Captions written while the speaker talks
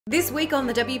This week on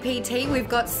the WPT, we've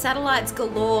got satellites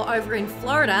galore over in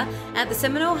Florida at the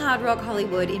Seminole Hard Rock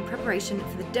Hollywood in preparation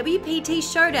for the WPT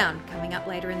Showdown coming up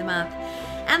later in the month.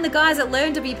 And the guys at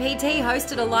Learn WPT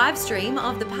hosted a live stream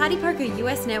of the Party Poker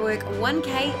US Network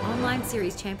 1K Online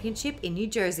Series Championship in New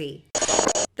Jersey.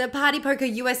 The Party Poker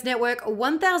US Network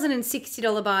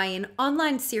 $1,060 buy-in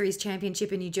online series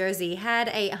championship in New Jersey had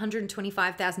a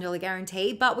 $125,000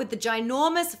 guarantee, but with the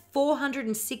ginormous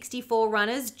 464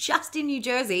 runners just in New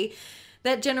Jersey,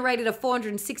 that generated a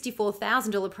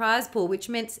 $464,000 prize pool, which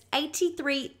meant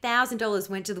 $83,000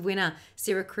 went to the winner,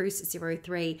 Syracuse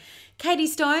 03. Katie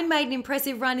Stone made an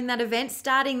impressive run in that event,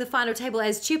 starting the final table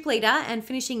as chip leader and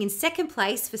finishing in second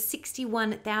place for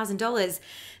 $61,000.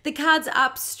 The cards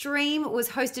upstream was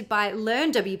hosted by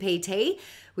Learn WPT,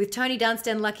 with Tony Dunst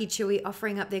and Lucky Chewy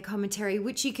offering up their commentary,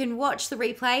 which you can watch the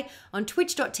replay on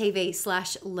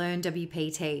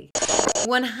twitch.tv/LearnWPT.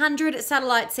 100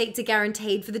 satellite seats are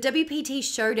guaranteed for the WPT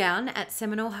Showdown at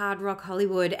Seminole Hard Rock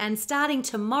Hollywood, and starting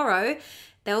tomorrow,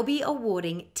 they'll be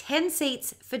awarding 10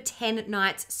 seats for 10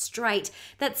 nights straight.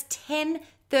 That's 10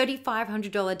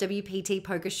 $3,500 WPT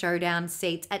Poker Showdown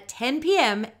seats at 10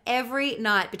 p.m. every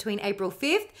night between April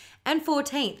 5th and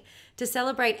 14th to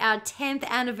celebrate our 10th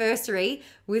anniversary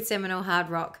with Seminole Hard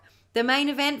Rock. The main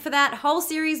event for that whole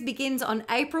series begins on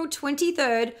April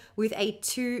 23rd with a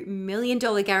 $2 million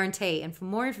guarantee. And for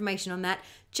more information on that,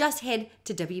 just head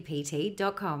to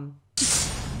WPT.com.